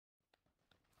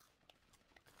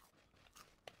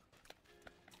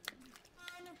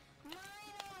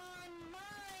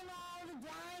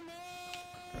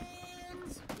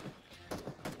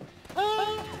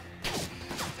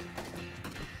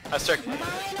I start. Mine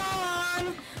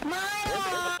on.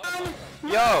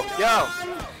 Yo, yo.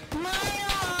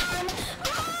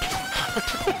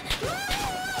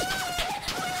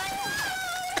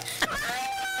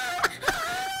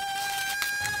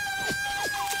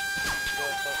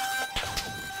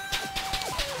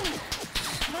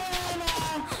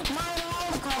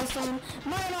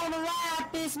 Mine all the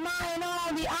lapis, mine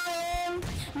all the iron,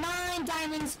 9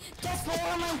 diamonds just for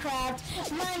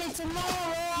Minecraft. Mine it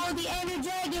tomorrow, the Ender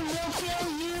Dragon will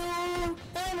kill you.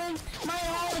 Diamonds, mine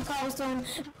all the cobblestone.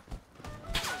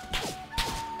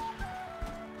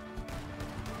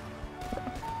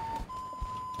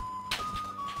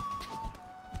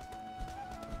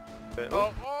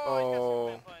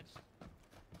 Oh.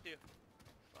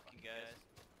 Fuck you guys.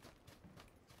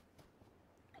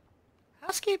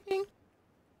 Housekeeping.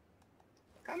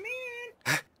 Come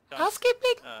in.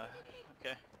 Housekeeping.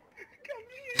 Okay.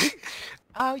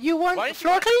 Come in. You want the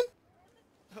floor clean?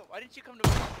 Why didn't you come to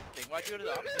my thing? Why'd you go to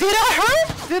the opposite? Did I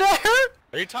hurt? Did I hurt?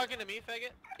 Are you talking to me,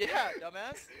 faggot? Yeah,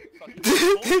 dumbass.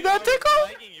 Did that tickle?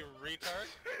 Lagging, you retard.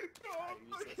 Oh, I'm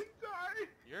fucking dying.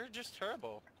 You're just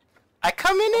terrible. I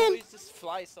coming in. Always just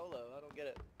fly solo. I don't get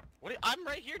it. What? I'm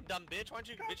right here, dumb bitch. Why don't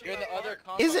you bitch? You're in the other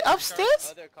complex. Is it upstairs?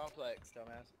 Other complex,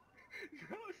 dumbass.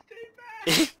 No,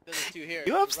 stay back. There's 2 here.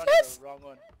 You You're upstairs? running the wrong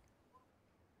one.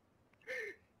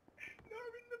 No,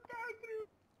 I'm in the bathroom.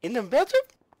 In the bedroom?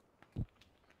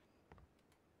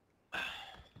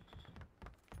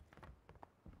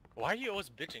 Why are you always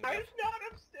bitching? I'm Jeff? not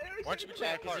upstairs. Why aren't you bitching?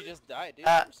 Yeah, because you just died, dude.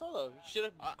 Uh, You're solo. You should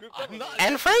have grouped up I'm with not. me.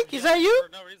 And Frank, is that you?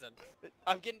 For no reason.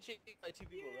 I'm getting chased by 2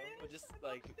 people, though. But just,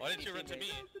 like... Why didn't you run to me?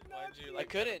 Why didn't you, like,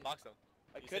 couldn't. box them?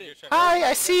 I You said couldn't. you were trying to- Hi,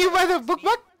 I see you by the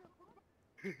bookmark.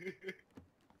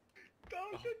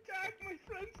 Don't attack my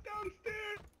friends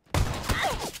downstairs.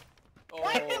 Oh,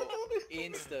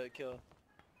 insta kill.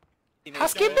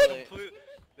 Housekeeping?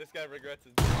 This guy regrets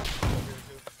his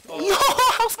death. Yo,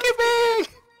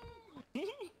 housekeeping.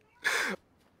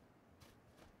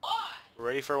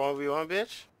 Ready for 1v1,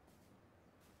 bitch?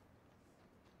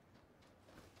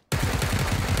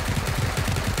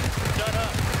 Shut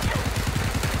up.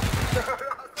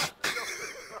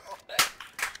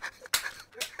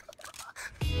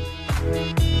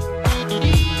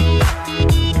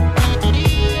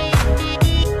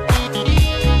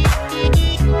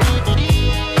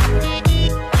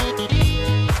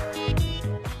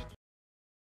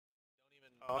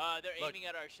 They're aiming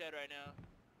at our shed right now.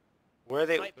 Where are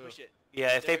they? Might push it.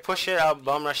 Yeah, if they push it, I'll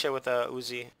bum rush it with a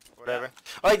Uzi, whatever.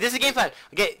 Oh, wait, this is a game plan.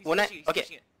 Okay, He's when I pushing it, he's okay,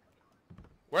 pushing it.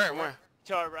 where?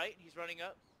 To our right, he's running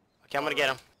up. Okay, I'm gonna get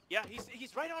him. Yeah,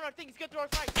 he's right on our thing. He's going through our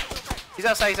side. He's going through our side. He's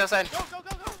outside. He's outside. Go, go,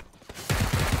 go, go.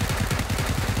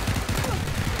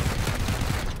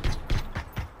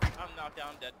 I'm knocked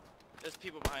down, dead. There's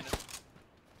people behind us.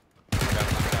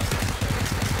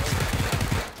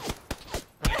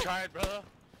 You tried, brother.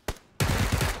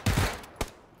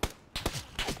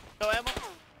 No ammo.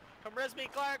 Come res me,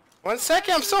 Clark. 1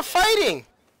 second, I'm still fighting.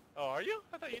 Oh, are you?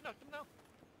 I thought you knocked him down.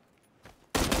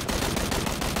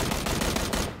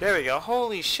 There we go.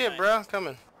 Holy shit, Nice. bro, I'm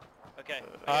coming. Okay.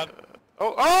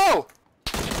 Oh!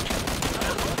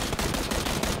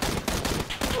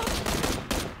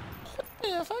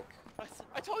 Yeah, fuck.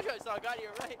 I told you I saw a guy here,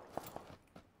 right?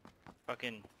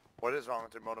 Fucking What is wrong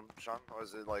with your modem, Sean? Or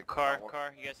is it like car.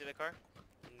 You guys see the car?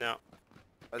 No.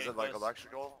 Is Okay, it like close.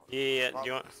 electrical? Yeah, do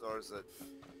you want? problems, or is it?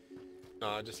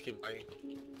 No, just keep fighting.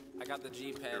 I got the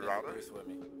G-pad Your and the router? boost with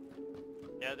me.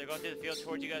 Yeah, they're going through the field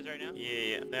towards you guys right now.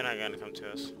 Yeah, they're not gonna come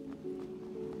to us.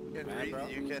 You Man, bro.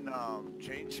 can,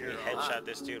 change your Headshot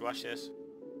this dude. Watch this.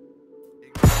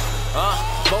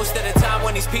 Most of the time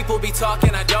when these people be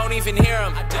talking, I don't even hear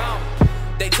them. I don't.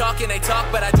 They talk,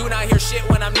 but I do not hear shit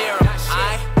when I'm near them.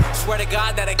 I swear to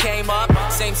God that I came up.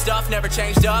 Same stuff, never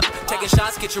changed up. Taking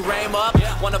shots, get your aim up.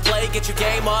 Wanna play, get your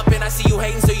game up. And I see you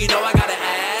hating, so you know I gotta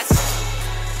ask.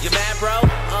 You mad, bro?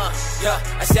 Yeah.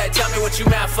 I said, tell me what you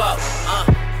mad for.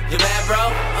 You mad, bro?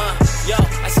 Yo.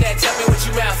 I said, tell me what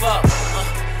you mad for.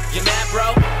 You mad,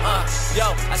 bro?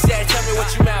 Yo. I said, tell me what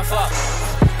you mad for.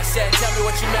 I said, tell me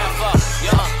what you mad for.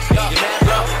 Yo. You mad,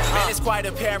 bro? Man, it's quite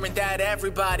apparent that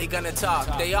everybody gonna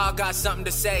talk. They all got something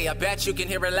to say. I bet you can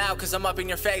hear it loud, cause I'm up in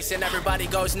your face. And everybody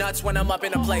goes nuts when I'm up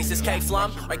in a place. It's K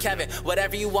Flum or Kevin,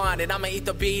 whatever you want. And I'ma eat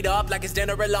the beat up like it's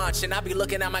dinner or lunch. And I be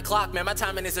looking at my clock, man, my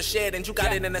timing is a shit. And you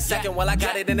got it in a second, well I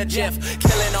got it in a jiff.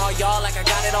 Killing all y'all like I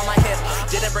got it on my hip.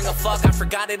 Didn't bring a fuck, I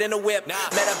forgot it in a whip. Met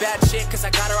a bad chick cause I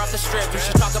got her off the strip. You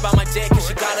should talk about my dick cause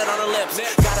she got it on her lips.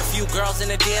 Got a few girls in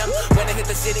the DM. When I hit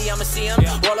the city, I'ma see them.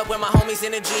 Roll up with my homies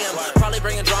in the gym. Probably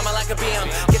bringing drama like like a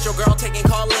BM. Get your girl taking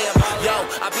call Liam. Yo,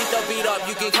 I beat the beat up,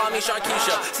 you can call me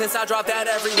Sharkeisha. Since I dropped that,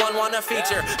 everyone wanna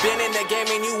feature. Been in the game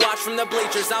and you watch from the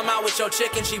bleachers. I'm out with your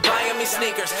chick and she buying me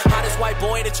sneakers. Hottest white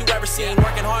boy that you ever seen.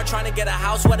 Working hard trying to get a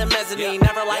house with a mezzanine.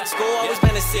 Never liked school, always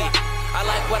been a C. I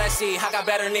like what I see, I got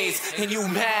better needs. And you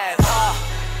mad,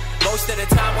 most of the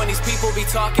time when these people be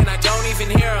talking, I don't even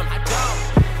hear them.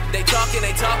 They talk and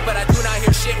they talk, but I do not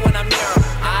hear shit when I'm near them.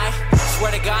 I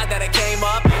swear to God that I came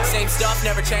up, same stuff,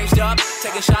 never changed up.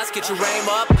 Taking shots, get your aim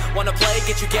up. Wanna play,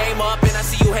 get your game up. And I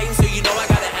see you hating, so you know I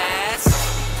gotta ask.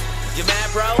 You mad,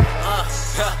 bro?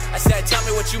 I said, tell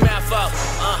me what you mad for.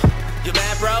 You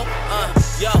mad, bro?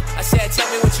 Yo, I said, tell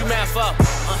me what you mad for.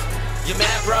 You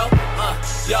mad, bro?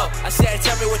 Yo, I said,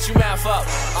 tell me what you mad for.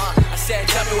 I said,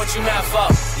 tell me what you mad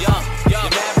for. Yo, you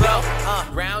mad, bro?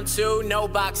 Round 2, no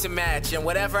boxing match. And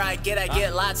whatever I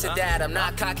get lots of that. I'm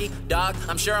not cocky, dog,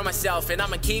 I'm sure of myself. And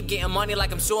I'ma keep getting money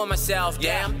like I'm suing myself.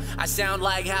 Damn, I sound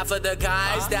like half of the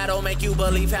guys. That'll make you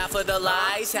believe half of the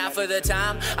lies. Half of the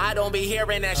time, I don't be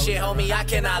hearing that shit, homie. I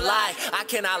cannot lie, I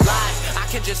cannot lie. I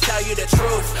can just tell you the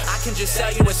truth, I can just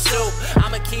sell you a soup.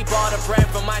 I'ma keep all the bread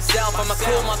for myself. I'm a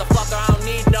cool motherfucker, I don't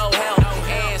need no help.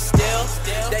 And still,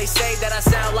 they say that I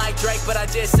sound like Drake, but I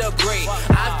disagree.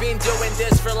 I've been doing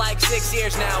this for like 6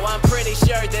 years now. I'm pretty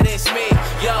sure that it's me.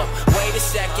 Yo, wait a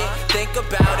second, think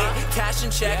about it. Cash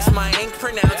and checks, my ink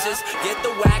pronounces. Get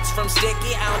the wax from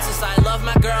sticky ounces. I love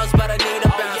my girls, but I need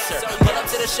a bouncer. Pull up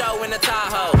to the show in the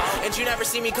Tahoe, and you never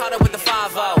see me caught up with the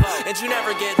 5-0. And you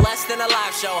never get less than a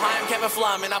live show. Hi, I'm Kevin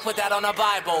Flum, and I put that on the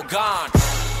Bible. Gone.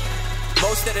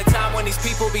 Most of the time when these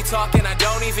people be talking, I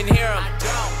don't even hear them.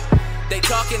 They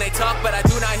talk and they talk, but I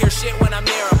do not hear shit when I'm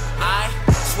near them. I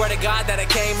swear to God that I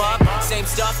came up, same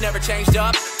stuff, never changed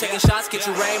up. Taking shots, get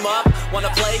your aim up. Wanna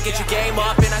play, get your game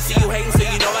up. And I see you hating, so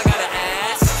you know I gotta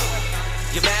ask.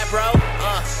 You mad, bro?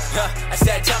 I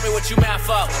said, tell me what you mad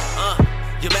for.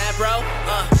 You mad, bro?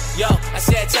 Yo, I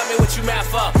said, tell me what you mad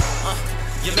for.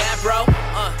 You mad, bro?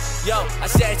 Yo, I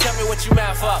said, tell me what you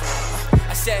mad for.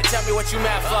 I said, tell me what you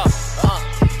mad for.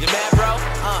 You mad, bro?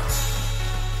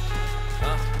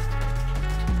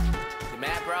 You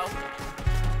mad, bro?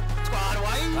 Squad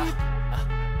white.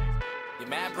 You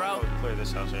mad, bro? Clear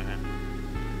this house right here.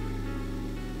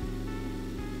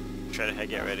 Try to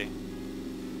get ready.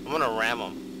 I'm gonna ram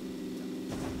him.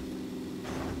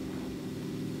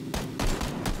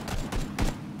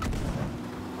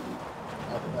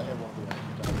 I hit one behind.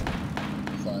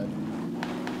 Side.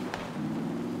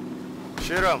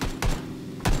 Shoot him.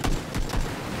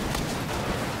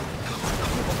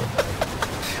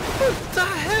 What the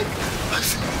heck?